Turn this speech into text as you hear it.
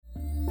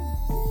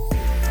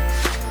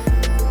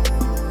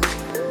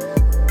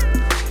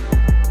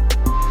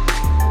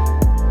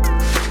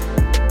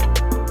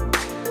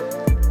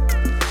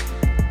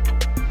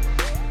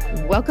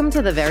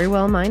Welcome to the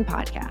Verywell Mind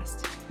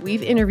Podcast.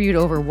 We've interviewed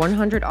over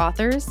 100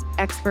 authors,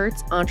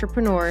 experts,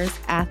 entrepreneurs,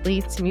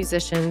 athletes,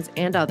 musicians,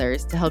 and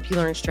others to help you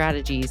learn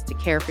strategies to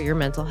care for your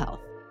mental health.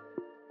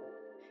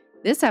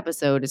 This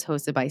episode is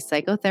hosted by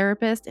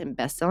psychotherapist and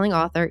best-selling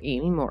author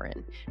Amy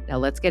Morin. Now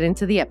let's get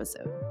into the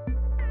episode.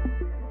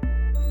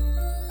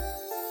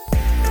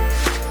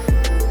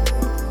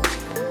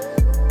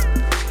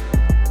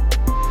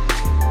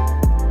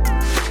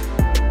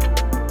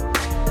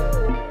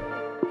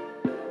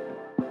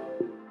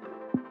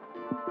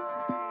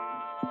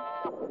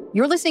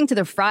 You're listening to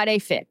the Friday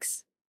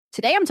Fix.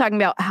 Today I'm talking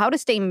about how to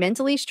stay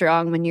mentally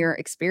strong when you're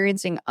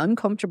experiencing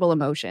uncomfortable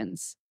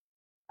emotions.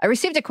 I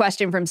received a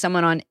question from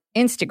someone on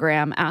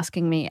Instagram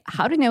asking me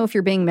how to know if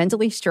you're being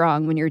mentally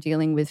strong when you're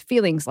dealing with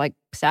feelings like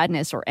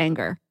sadness or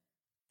anger.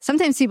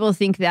 Sometimes people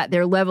think that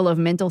their level of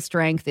mental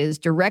strength is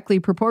directly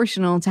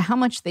proportional to how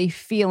much they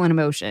feel an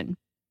emotion.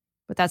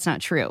 But that's not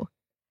true.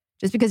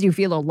 Just because you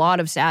feel a lot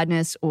of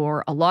sadness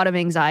or a lot of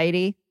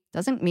anxiety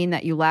doesn't mean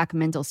that you lack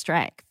mental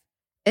strength.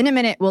 In a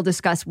minute, we'll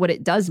discuss what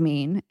it does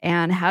mean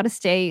and how to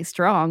stay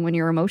strong when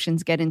your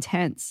emotions get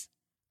intense.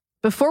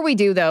 Before we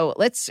do, though,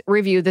 let's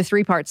review the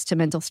 3 parts to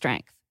mental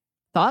strength: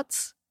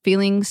 thoughts,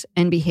 feelings,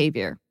 and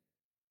behavior.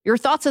 Your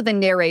thoughts are the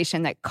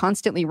narration that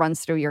constantly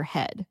runs through your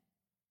head.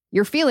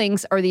 Your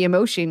feelings are the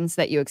emotions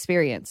that you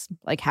experience,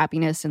 like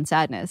happiness and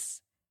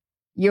sadness.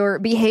 Your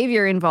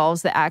behavior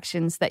involves the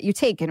actions that you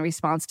take in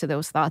response to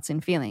those thoughts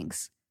and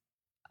feelings.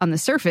 On the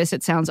surface,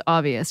 it sounds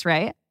obvious,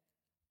 right?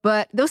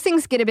 But those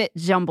things get a bit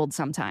jumbled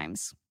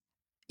sometimes.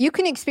 You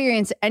can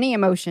experience any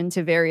emotion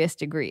to various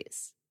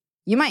degrees.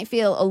 You might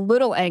feel a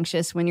little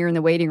anxious when you're in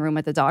the waiting room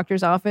at the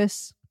doctor's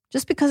office,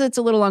 just because it's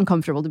a little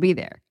uncomfortable to be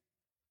there.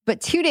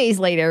 But 2 days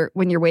later,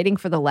 when you're waiting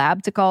for the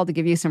lab to call to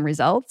give you some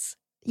results,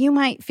 you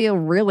might feel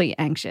really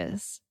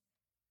anxious.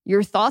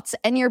 Your thoughts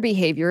and your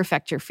behavior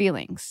affect your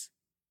feelings.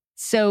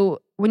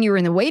 So when you were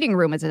in the waiting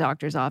room at the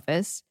doctor's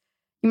office,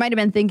 you might have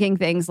been thinking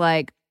things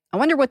like, I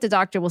wonder what the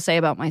doctor will say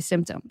about my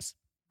symptoms.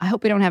 I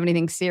hope we don't have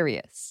anything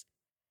serious.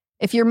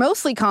 If you're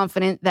mostly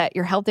confident that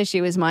your health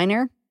issue is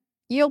minor,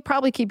 you'll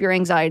probably keep your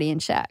anxiety in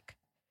check.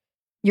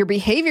 Your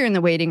behavior in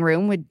the waiting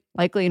room would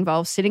likely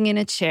involve sitting in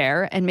a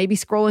chair and maybe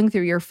scrolling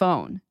through your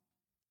phone.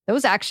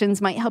 Those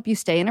actions might help you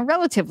stay in a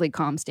relatively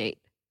calm state.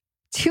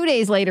 2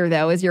 days later,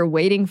 though, as you're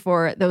waiting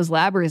for those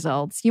lab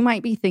results, you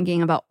might be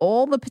thinking about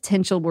all the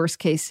potential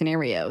worst-case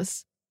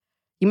scenarios.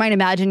 You might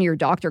imagine your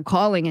doctor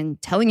calling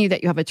and telling you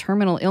that you have a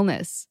terminal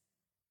illness.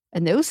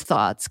 And those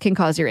thoughts can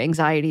cause your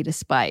anxiety to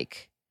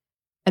spike.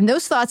 And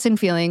those thoughts and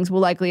feelings will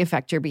likely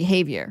affect your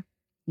behavior.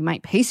 You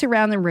might pace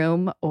around the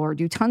room or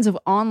do tons of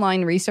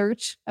online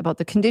research about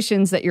the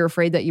conditions that you're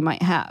afraid that you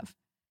might have.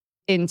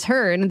 In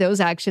turn, those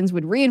actions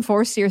would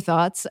reinforce your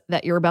thoughts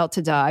that you're about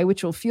to die,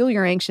 which will fuel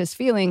your anxious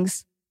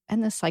feelings,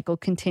 and the cycle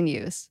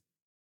continues.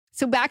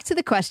 So back to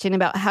the question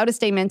about how to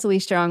stay mentally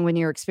strong when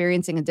you're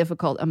experiencing a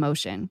difficult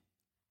emotion.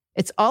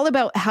 It's all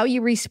about how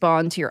you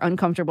respond to your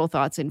uncomfortable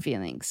thoughts and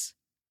feelings.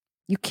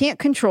 You can't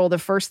control the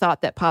first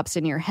thought that pops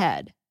in your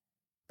head,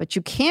 but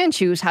you can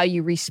choose how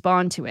you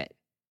respond to it.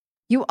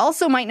 You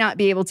also might not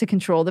be able to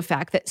control the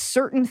fact that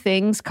certain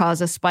things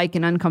cause a spike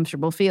in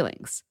uncomfortable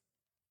feelings,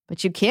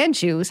 but you can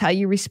choose how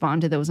you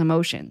respond to those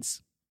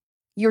emotions.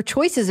 Your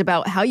choices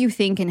about how you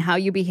think and how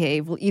you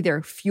behave will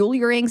either fuel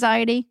your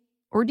anxiety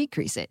or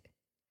decrease it.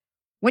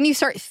 When you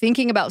start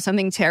thinking about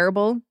something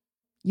terrible,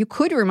 you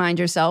could remind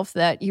yourself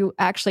that you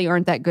actually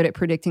aren't that good at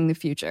predicting the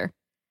future.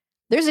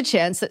 There's a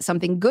chance that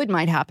something good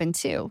might happen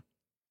too.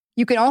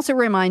 You can also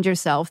remind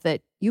yourself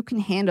that you can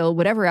handle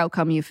whatever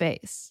outcome you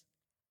face.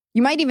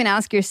 You might even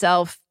ask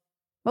yourself,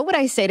 what would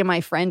I say to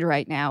my friend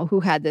right now who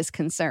had this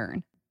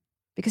concern?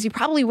 Because you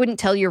probably wouldn't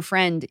tell your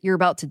friend you're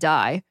about to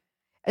die.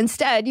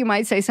 Instead, you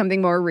might say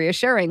something more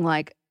reassuring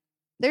like,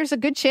 there's a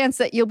good chance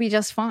that you'll be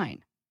just fine.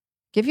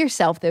 Give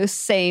yourself those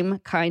same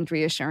kind,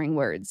 reassuring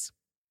words.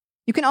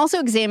 You can also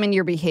examine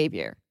your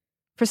behavior.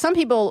 For some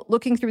people,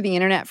 looking through the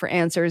internet for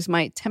answers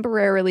might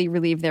temporarily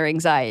relieve their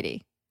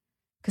anxiety.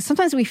 Because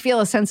sometimes we feel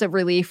a sense of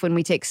relief when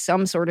we take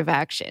some sort of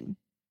action.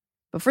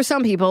 But for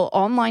some people,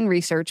 online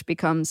research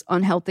becomes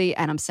unhealthy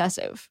and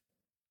obsessive.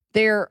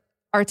 There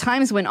are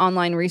times when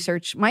online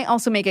research might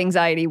also make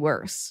anxiety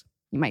worse.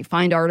 You might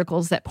find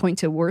articles that point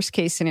to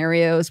worst-case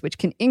scenarios, which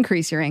can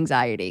increase your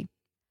anxiety.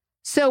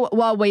 So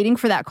while waiting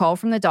for that call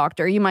from the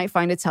doctor, you might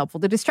find it's helpful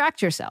to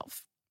distract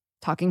yourself.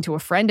 Talking to a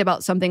friend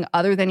about something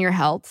other than your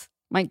health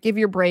might give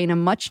your brain a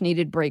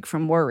much-needed break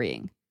from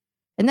worrying.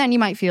 And then you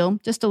might feel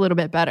just a little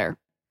bit better.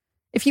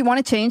 If you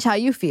want to change how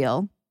you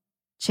feel,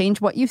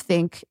 change what you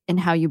think and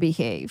how you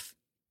behave.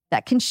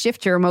 That can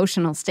shift your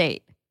emotional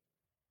state.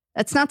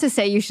 That's not to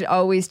say you should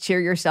always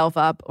cheer yourself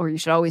up or you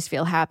should always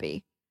feel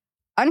happy.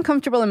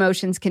 Uncomfortable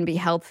emotions can be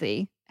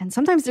healthy, and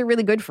sometimes they're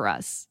really good for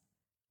us.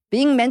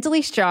 Being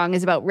mentally strong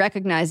is about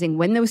recognizing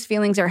when those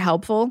feelings are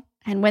helpful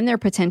and when they're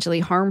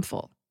potentially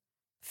harmful.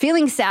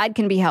 Feeling sad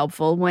can be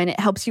helpful when it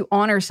helps you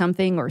honor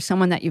something or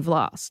someone that you've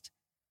lost.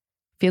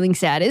 Feeling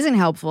sad isn't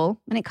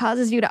helpful when it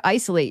causes you to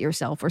isolate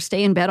yourself or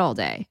stay in bed all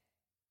day.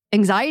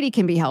 Anxiety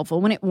can be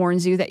helpful when it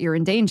warns you that you're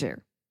in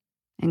danger.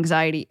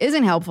 Anxiety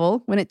isn't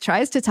helpful when it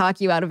tries to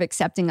talk you out of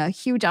accepting a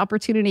huge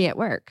opportunity at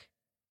work.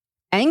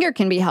 Anger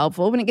can be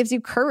helpful when it gives you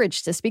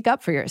courage to speak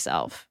up for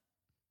yourself.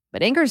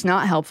 But anger is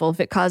not helpful if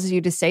it causes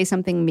you to say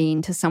something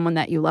mean to someone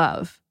that you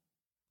love.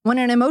 When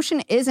an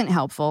emotion isn't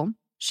helpful,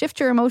 shift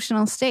your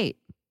emotional state.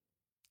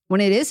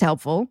 When it is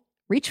helpful,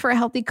 reach for a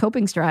healthy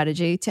coping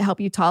strategy to help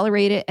you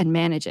tolerate it and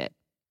manage it.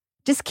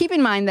 Just keep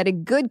in mind that a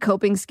good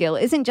coping skill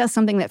isn't just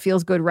something that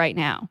feels good right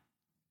now.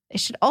 It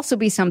should also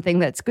be something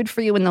that's good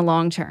for you in the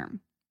long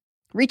term.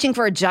 Reaching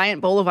for a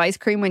giant bowl of ice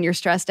cream when you're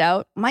stressed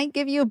out might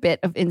give you a bit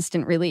of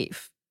instant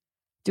relief.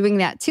 Doing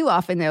that too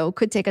often, though,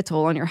 could take a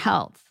toll on your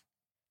health.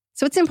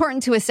 So it's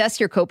important to assess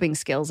your coping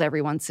skills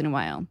every once in a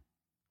while.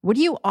 What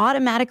do you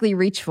automatically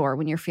reach for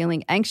when you're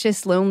feeling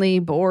anxious, lonely,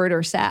 bored,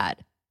 or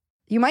sad?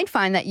 You might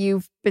find that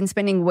you've been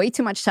spending way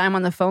too much time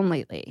on the phone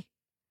lately,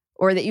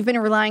 or that you've been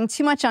relying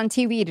too much on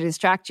TV to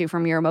distract you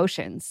from your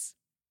emotions.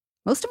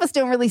 Most of us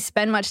don't really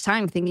spend much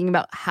time thinking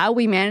about how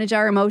we manage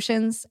our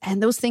emotions,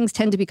 and those things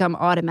tend to become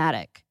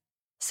automatic.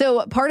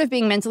 So part of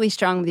being mentally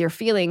strong with your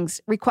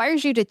feelings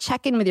requires you to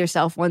check in with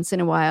yourself once in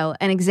a while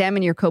and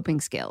examine your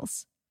coping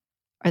skills.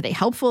 Are they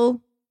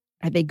helpful?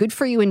 Are they good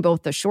for you in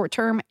both the short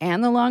term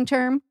and the long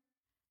term?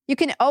 You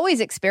can always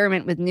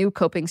experiment with new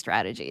coping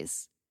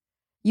strategies.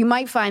 You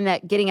might find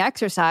that getting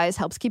exercise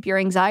helps keep your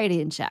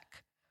anxiety in check,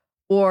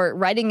 or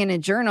writing in a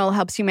journal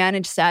helps you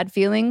manage sad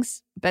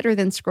feelings better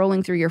than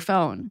scrolling through your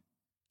phone.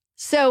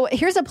 So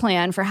here's a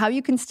plan for how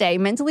you can stay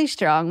mentally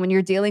strong when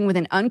you're dealing with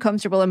an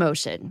uncomfortable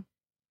emotion.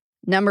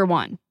 Number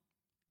 1,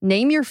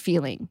 name your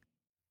feeling.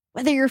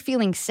 Whether you're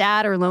feeling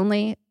sad or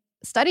lonely,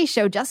 studies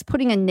show just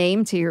putting a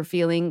name to your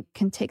feeling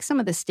can take some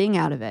of the sting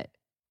out of it.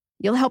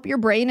 You'll help your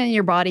brain and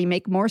your body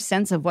make more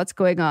sense of what's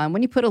going on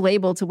when you put a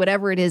label to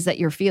whatever it is that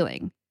you're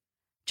feeling.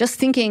 Just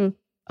thinking,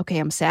 okay,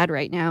 I'm sad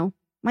right now,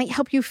 might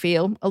help you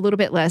feel a little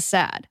bit less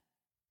sad.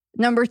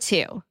 Number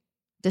 2,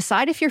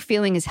 decide if your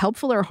feeling is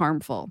helpful or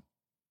harmful.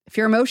 If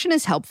your emotion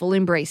is helpful,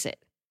 embrace it.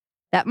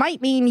 That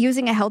might mean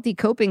using a healthy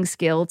coping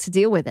skill to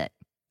deal with it.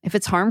 If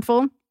it's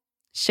harmful,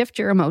 shift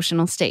your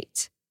emotional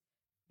state.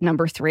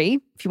 Number 3,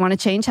 if you want to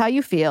change how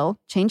you feel,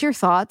 change your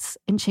thoughts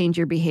and change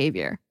your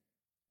behavior.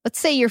 Let's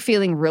say you're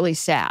feeling really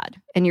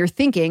sad and you're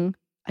thinking,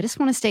 I just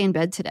want to stay in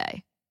bed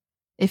today.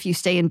 If you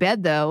stay in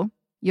bed, though,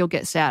 you'll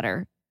get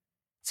sadder.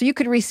 So you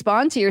could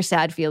respond to your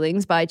sad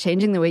feelings by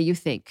changing the way you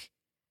think.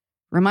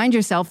 Remind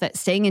yourself that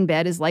staying in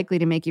bed is likely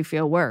to make you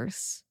feel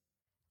worse.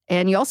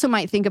 And you also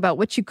might think about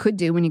what you could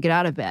do when you get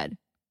out of bed.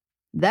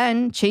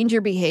 Then change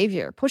your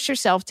behavior. Push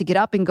yourself to get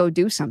up and go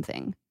do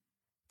something.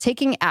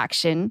 Taking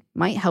action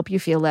might help you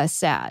feel less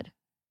sad.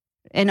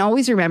 And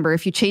always remember,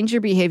 if you change your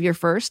behavior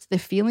first, the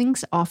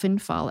feelings often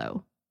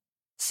follow.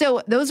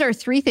 So those are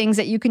 3 things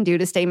that you can do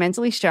to stay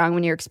mentally strong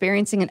when you're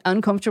experiencing an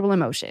uncomfortable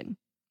emotion.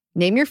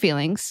 Name your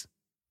feelings.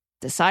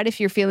 Decide if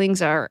your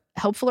feelings are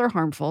helpful or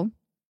harmful.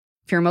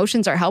 If your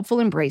emotions are helpful,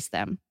 embrace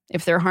them.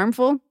 If they're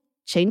harmful,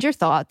 change your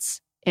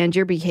thoughts and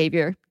your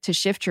behavior to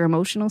shift your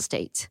emotional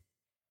state.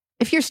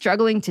 If you're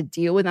struggling to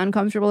deal with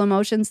uncomfortable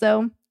emotions,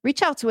 though,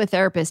 reach out to a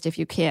therapist if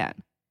you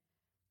can.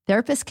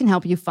 Therapists can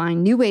help you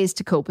find new ways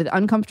to cope with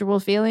uncomfortable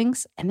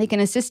feelings, and they can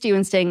assist you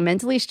in staying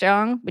mentally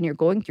strong when you're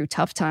going through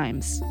tough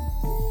times.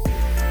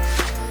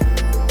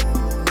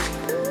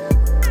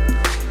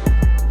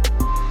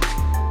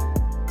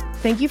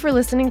 Thank you for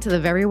listening to the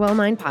Verywell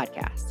Mind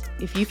Podcast.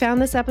 If you found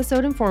this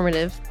episode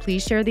informative,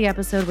 please share the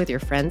episode with your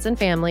friends and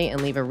family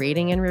and leave a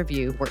rating and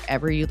review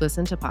wherever you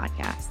listen to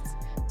podcasts.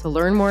 To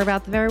learn more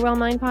about the Verywell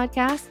Mind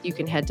Podcast, you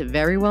can head to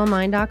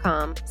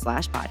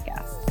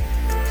verywellmind.com/podcast.